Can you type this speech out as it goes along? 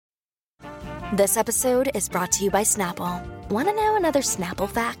This episode is brought to you by Snapple. Want to know another Snapple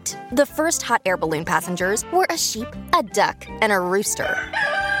fact? The first hot air balloon passengers were a sheep, a duck, and a rooster.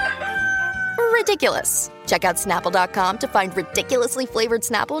 Ridiculous. Check out Snapple.com to find ridiculously flavored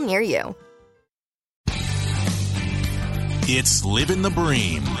Snapple near you. It's Living the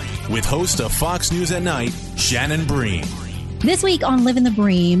Bream with host of Fox News at Night, Shannon Bream. This week on Living the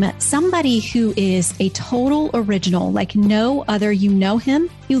Bream, somebody who is a total original, like no other. You know him,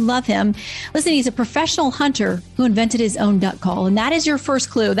 you love him. Listen, he's a professional hunter who invented his own duck call, and that is your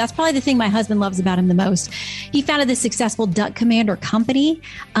first clue. That's probably the thing my husband loves about him the most. He founded this successful Duck Commander company.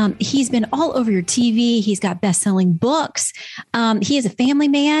 He's been all over your TV. He's got best-selling books. He is a family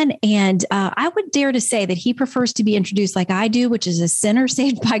man, and I would dare to say that he prefers to be introduced like I do, which is a sinner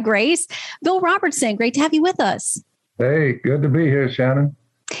saved by grace. Bill Robertson, great to have you with us. Hey, good to be here, Shannon.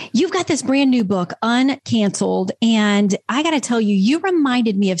 You've got this brand new book, Uncanceled, and I got to tell you, you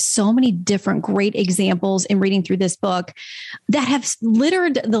reminded me of so many different great examples in reading through this book that have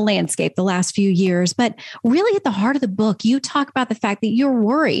littered the landscape the last few years. But really at the heart of the book, you talk about the fact that you're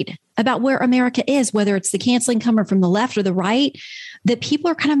worried about where America is, whether it's the canceling coming from the left or the right, that people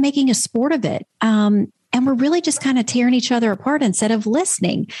are kind of making a sport of it. And we're really just kind of tearing each other apart instead of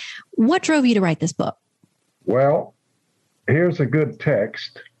listening. What drove you to write this book? Well, here's a good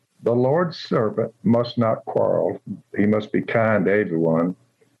text. The Lord's servant must not quarrel. He must be kind to everyone,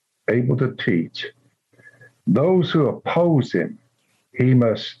 able to teach. Those who oppose him, he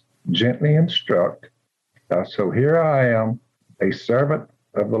must gently instruct. So here I am, a servant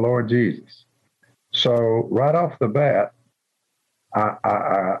of the Lord Jesus. So right off the bat,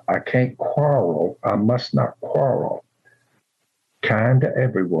 I can't quarrel. I must not quarrel. Kind to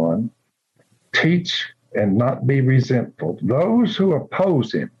everyone, teach and not be resentful. Those who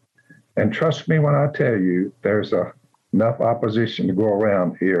oppose him, and trust me when I tell you, there's enough opposition to go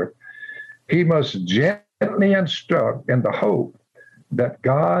around here. He must gently instruct in the hope that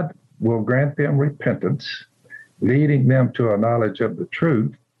God will grant them repentance, leading them to a knowledge of the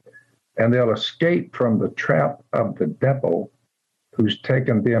truth, and they'll escape from the trap of the devil who's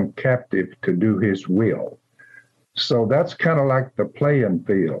taken them captive to do his will. So that's kind of like the playing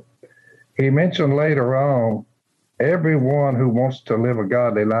field. He mentioned later on, everyone who wants to live a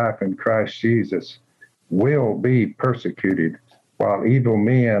godly life in Christ Jesus will be persecuted, while evil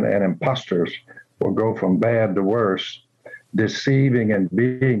men and impostors will go from bad to worse, deceiving and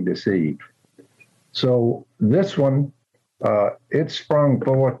being deceived. So this one, it sprung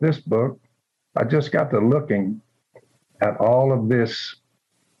forth, this book. I just got to looking at all of this,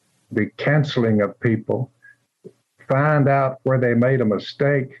 the canceling of people, find out where they made a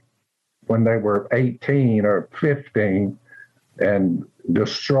mistake when they were 18 or 15 and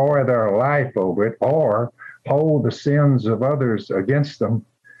destroy their life over it, or hold the sins of others against them.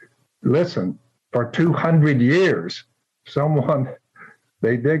 Listen, for 200 years,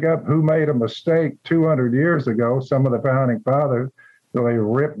 they dig up who made a mistake 200 years ago, some of the founding fathers, so they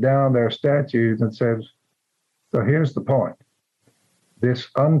ripped down their statues and says, so here's the point. This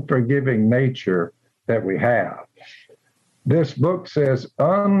unforgiving nature that we have. This book says,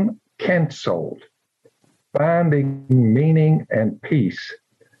 Uncanceled, finding meaning and peace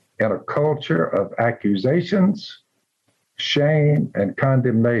in a culture of accusations, shame, and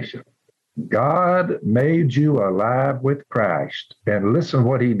condemnation. God made you alive with Christ, and listen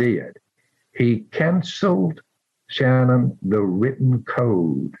what he did. He canceled, Shannon, the written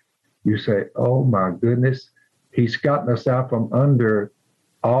code. You say, oh my goodness, he's gotten us out from under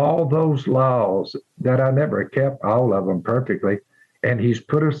all those laws that I never kept, all of them perfectly. And he's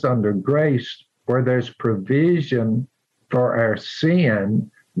put us under grace where there's provision for our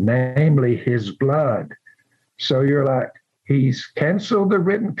sin, namely his blood. So you're like, he's canceled the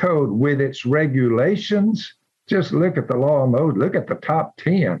written code with its regulations. Just look at the law of Moses. Look at the top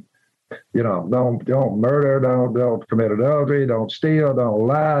 10. You know, don't murder, don't commit adultery, don't steal, don't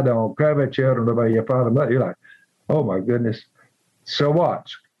lie, don't covet children obey your father and mother. You're like, oh my goodness. So what?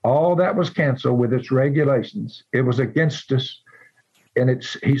 All that was canceled with its regulations. It was against us. And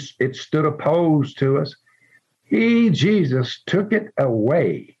it stood opposed to us. Jesus, took it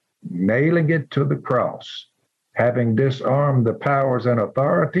away, nailing it to the cross, having disarmed the powers and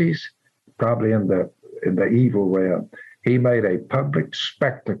authorities, probably in the evil realm. He made a public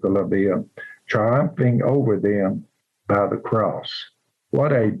spectacle of them, triumphing over them by the cross.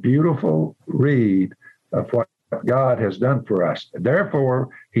 What a beautiful read of what God has done for us. Therefore,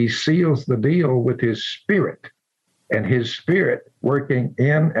 he seals the deal with his Spirit, and his Spirit working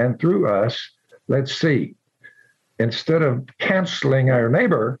in and through us. Let's see. Instead of canceling our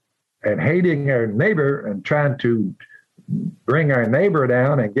neighbor and hating our neighbor and trying to bring our neighbor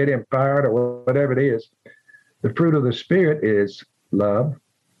down and get him fired or whatever it is. The fruit of the Spirit is love.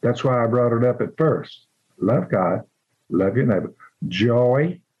 That's why I brought it up at first. Love God, love your neighbor.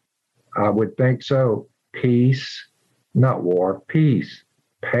 Joy, I would think so. Peace, not war, peace.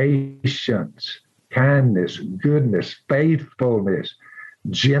 Patience, kindness, goodness, faithfulness,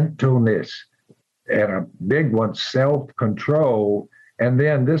 gentleness, and a big one, self-control. And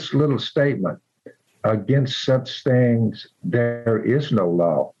then this little statement, against such things, there is no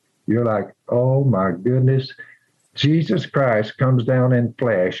law. You're like, oh my goodness, Jesus Christ comes down in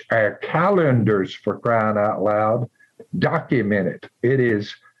flesh. Our calendars, for crying out loud, document it. It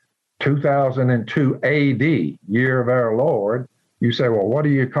is 2002 AD, year of our Lord. You say, well, what do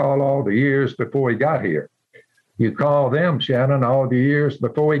you call all the years before he got here? You call them, Shannon, all the years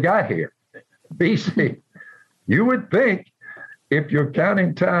before he got here. BC. You would think if you're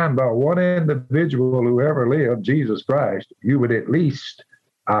counting time by one individual who ever lived, Jesus Christ, you would at least,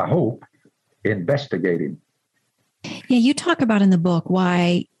 I hope, investigate him. Yeah, you talk about in the book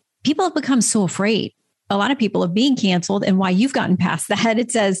why people have become so afraid, a lot of people, of being canceled, and why you've gotten past that.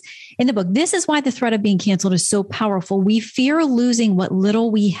 It says in the book, this is why the threat of being canceled is so powerful. We fear losing what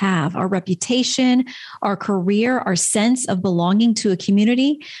little we have, our reputation, our career, our sense of belonging to a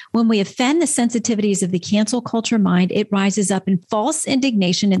community. When we offend the sensitivities of the cancel culture mind, it rises up in false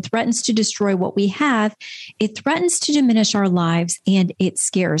indignation and threatens to destroy what we have. It threatens to diminish our lives, and it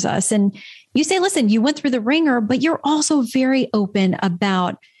scares us. And you say, listen, you went through the ringer, but you're also very open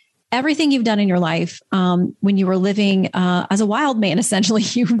about everything you've done in your life when you were living as a wild man, essentially,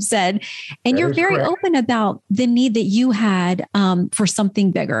 you've said. And you're very open about the need that you had for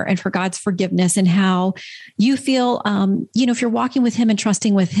something bigger and for God's forgiveness, and how you feel, if you're walking with him and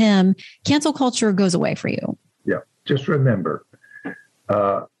trusting with him, cancel culture goes away for you. Yeah. Just remember,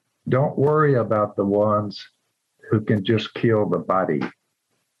 don't worry about the ones who can just kill the body,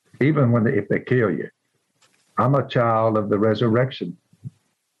 even if they kill you. I'm a child of the resurrection.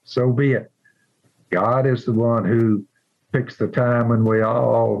 So be it. God is the one who picks the time when we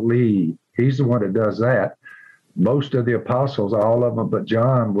all leave. He's the one that does that. Most of the apostles, all of them but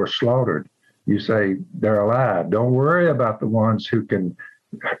John, were slaughtered. You say they're alive. Don't worry about the ones who can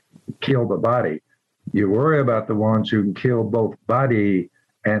kill the body. You worry about the ones who can kill both body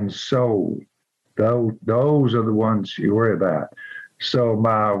and soul. Those are the ones you worry about. So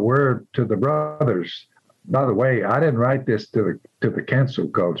my word to the brothers, by the way, I didn't write this to the cancel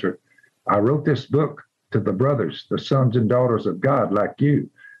culture. I wrote this book to the brothers, the sons and daughters of God like you.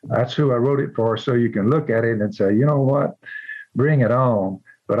 That's who I wrote it for, so you can look at it and say, you know what, bring it on,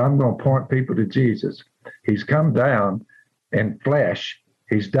 but I'm going to point people to Jesus. He's come down in flesh.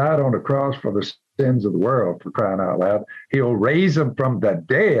 He's died on the cross for the sins of the world, for crying out loud. He'll raise them from the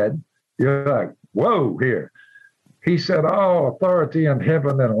dead. You're like, whoa, here. He said, all authority in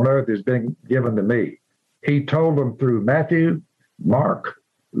heaven and on earth has been given to me. He told them through Matthew, Mark,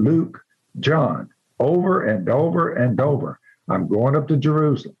 Luke, John, over and over and over, I'm going up to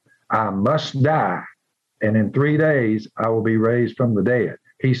Jerusalem. I must die, and in 3 days I will be raised from the dead.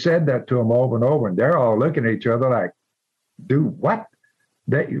 He said that to them over and over, and they're all looking at each other like, do what?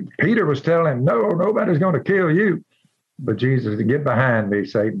 Peter was telling him, no, nobody's going to kill you. But Jesus said, get behind me,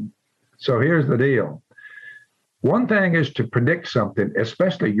 Satan. So here's the deal. One thing is to predict something,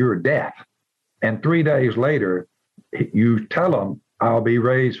 especially your death. And 3 days later, you tell them, I'll be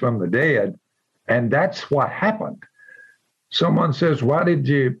raised from the dead. And that's what happened. Someone says, why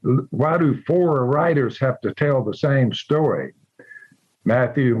do 4 writers have to tell the same story?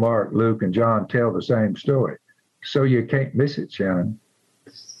 Matthew, Mark, Luke, and John tell the same story. So you can't miss it, Shannon.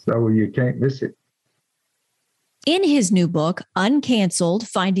 So you can't miss it. In his new book, Uncanceled,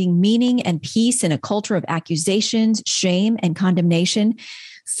 Finding Meaning and Peace in a Culture of Accusations, Shame, and Condemnation,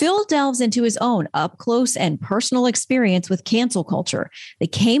 Phil delves into his own up-close and personal experience with cancel culture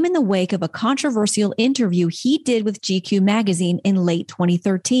that came in the wake of a controversial interview he did with GQ magazine in late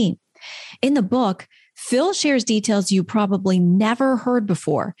 2013. In the book, Phil shares details you probably never heard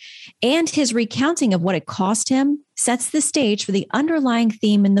before, and his recounting of what it cost him sets the stage for the underlying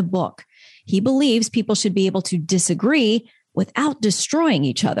theme in the book. He believes people should be able to disagree without destroying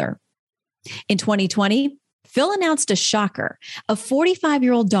each other. In 2020, Phil announced a shocker. A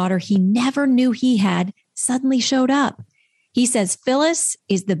 45-year-old daughter he never knew he had suddenly showed up. He says Phyllis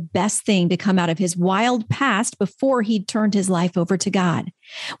is the best thing to come out of his wild past before he'd turned his life over to God.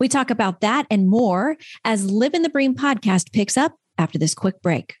 We talk about that and more as Live in the Bream podcast picks up after this quick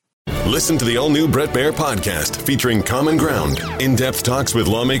break. Listen to the all-new Bret Baier podcast featuring Common Ground, in-depth talks with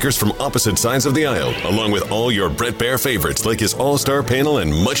lawmakers from opposite sides of the aisle, along with all your Bret Baier favorites like his all-star panel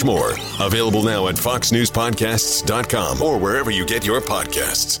and much more. Available now at foxnewspodcasts.com or wherever you get your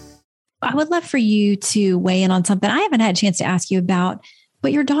podcasts. I would love for you to weigh in on something I haven't had a chance to ask you about,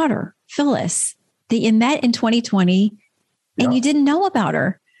 but your daughter, Phyllis, that you met in 2020 and you didn't know about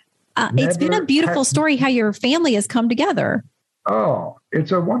her. It's been a beautiful story how your family has come together. Oh,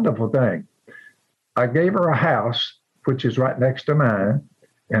 it's a wonderful thing. I gave her a house, which is right next to mine,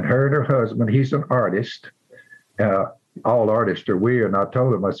 and her and her husband, he's an artist. All artists are weird. And I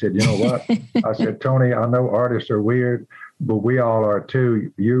told him, I said, you know what? I said, Tony, I know artists are weird, but we all are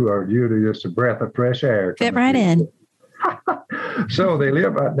too. You're just a breath of fresh air. Fit right in. So they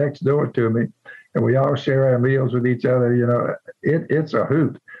live right next door to me, and we all share our meals with each other. You know, it's a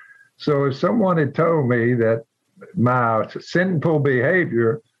hoot. So if someone had told me that my sinful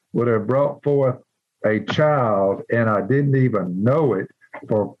behavior would have brought forth a child and I didn't even know it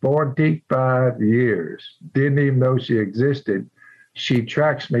for 45 years, didn't even know she existed, she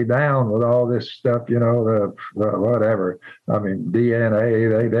tracks me down with all this stuff, you know, the whatever. I mean,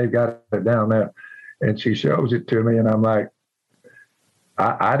 DNA, they've got it down there. And she shows it to me, and I'm like,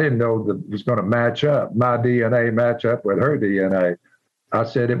 I didn't know that it was going to match up. My DNA match up with her DNA. I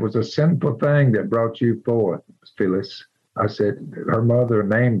said, it was a sinful thing that brought you forth, Phyllis. I said, her mother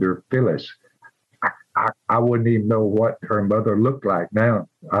named her Phyllis. I wouldn't even know what her mother looked like now.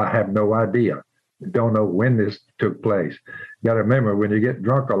 I have no idea. Don't know when this took place. You got to remember, when you get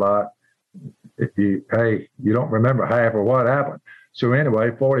drunk a lot, you don't remember half of what happened. So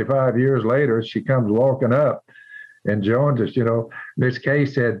anyway, 45 years later, she comes walking up and joins us. You know, Miss Kay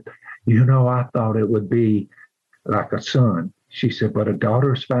said, you know, I thought it would be like a son. She said, but a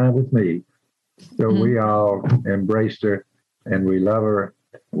daughter's fine with me. So we all embraced her, and we love her.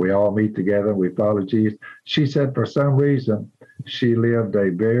 We all meet together. We follow Jesus. She said for some reason, she lived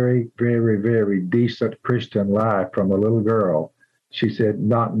a very, very, very decent Christian life from a little girl. She said,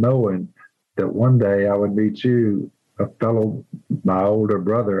 not knowing that one day I would meet you, a fellow, my older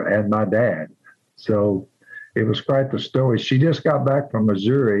brother, and my dad. So it was quite the story. She just got back from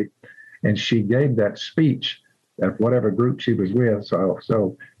Missouri, and she gave that speech at whatever group she was with.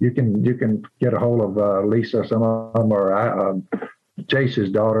 So you can get a hold of Lisa, some of them, or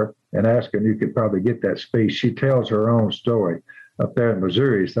Jace's daughter, and ask her. You could probably get that speech. She tells her own story up there in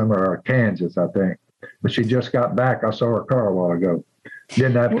Missouri, somewhere, or Kansas, I think. But she just got back. I saw her car a while ago.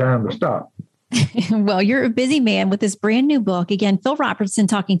 Didn't have time to stop. Well, you're a busy man with this brand new book. Again, Phil Robertson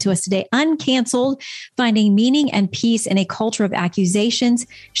talking to us today, Uncanceled, Finding Meaning and Peace in a Culture of Accusations,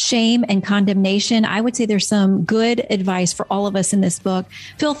 Shame, and Condemnation. I would say there's some good advice for all of us in this book.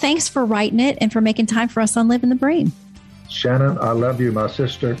 Phil, thanks for writing it and for making time for us on Living the Bream. Shannon, I love you, my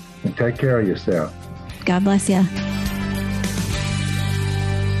sister, and take care of yourself. God bless you.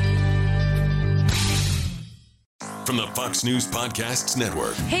 From the Fox News Podcasts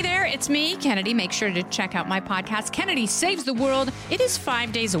Network. Hey there, it's me, Kennedy. Make sure to check out my podcast, Kennedy Saves the World. It is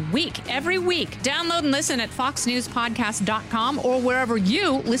 5 days a week, every week. Download and listen at foxnewspodcast.com or wherever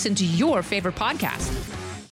you listen to your favorite podcast.